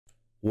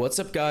What's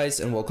up guys,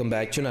 and welcome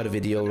back to another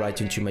video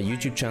right into my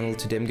YouTube channel.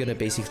 Today I'm gonna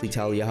basically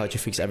tell you how to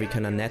fix every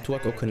kind of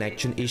network or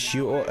connection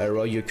issue or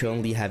error you're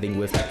currently having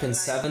with Tekken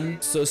 7.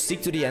 So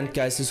stick to the end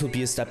guys, this will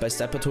be a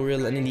step-by-step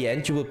tutorial, and in the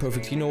end you will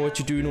perfectly know what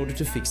to do in order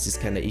to fix this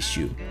kind of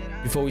issue.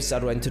 Before we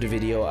start right into the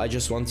video, I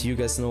just want you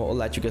guys know or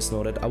let you guys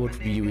know that I would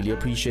really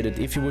appreciate it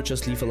if you would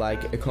just leave a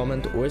like, a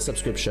comment or a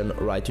subscription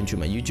right into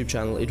my YouTube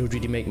channel. It would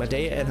really make my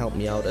day and help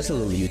me out as a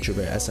little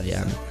YouTuber as I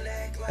am.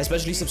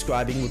 Especially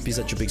subscribing would be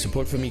such a big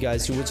support for me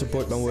guys. You would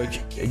support my work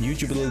on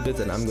YouTube a little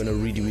bit, and I'm gonna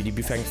really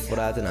be thankful for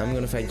that, and I'm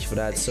gonna thank you for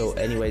that. So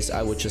anyways,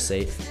 I would just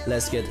say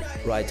let's get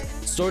right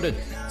started.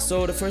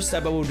 So the first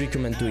step I would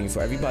recommend doing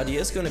for everybody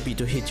is gonna be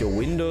to hit your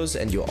Windows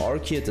and your R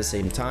key at the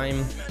same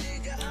time.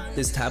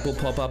 This tab will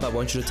pop up. I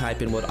want you to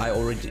type in what I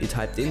already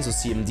typed in, so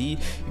CMD.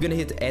 You're gonna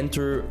hit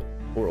enter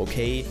or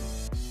OK.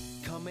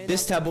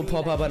 This tab will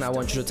pop up and I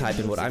want you to type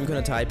in what I'm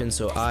gonna type in,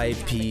 so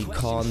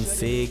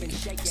ipconfig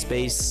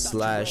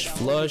 /flush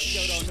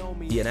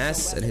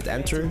DNS and hit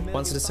enter.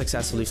 Once it is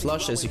successfully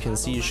flushed, as you can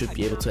see, you should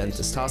be able to end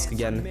this task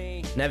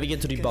again.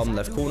 Navigate to the bottom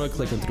left corner,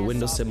 click onto the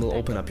Windows symbol,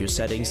 open up your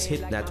settings,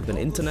 hit network and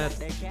internet,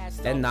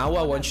 and now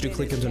I want you to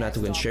click into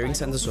network and sharing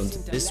center, so into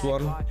this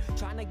one.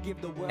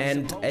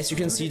 And as you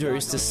can see, there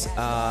is this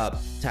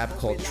tab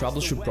called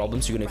troubleshoot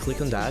problems. You're gonna click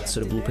on that,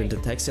 so the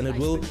blueprinted text, and it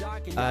will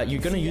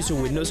you're gonna use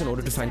your Windows in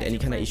order to find any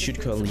kind of issue you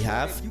currently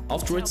have.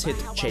 Afterwards, hit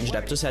change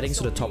adapter settings,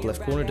 so the top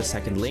left corner, the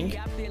second link.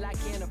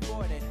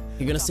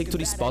 You're gonna stick to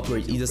the spot where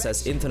it either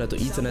says internet or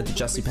ethernet. It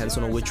just depends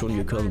on which one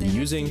you're currently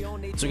using.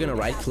 So you're gonna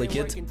right click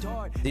it,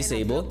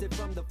 disable.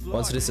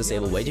 Once it is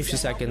disabled, wait a few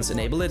seconds,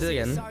 enable it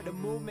again.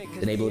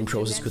 The enabling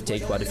process could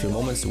take quite a few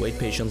moments, so wait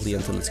patiently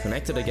until it's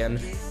connected again.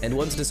 And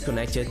once it is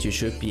connected, you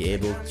should be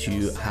able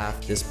to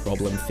have this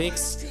problem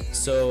fixed.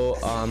 So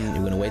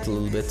you're gonna wait a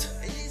little bit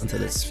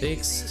until it's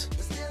fixed.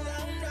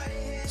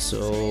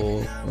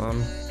 So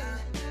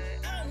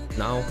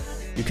now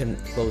you can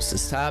close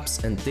these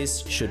tabs, and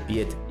this should be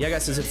it. Yeah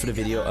guys, that's it for the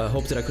video. I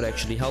hope that I could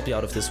actually help you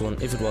out of this one.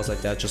 If it was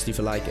like that, just leave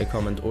a like, a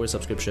comment or a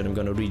subscription. I'm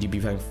gonna really be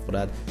thankful for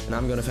that, and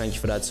I'm gonna thank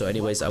you for that. So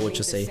anyways, I would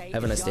just say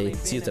have a nice day,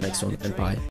 see you at the next one, and bye.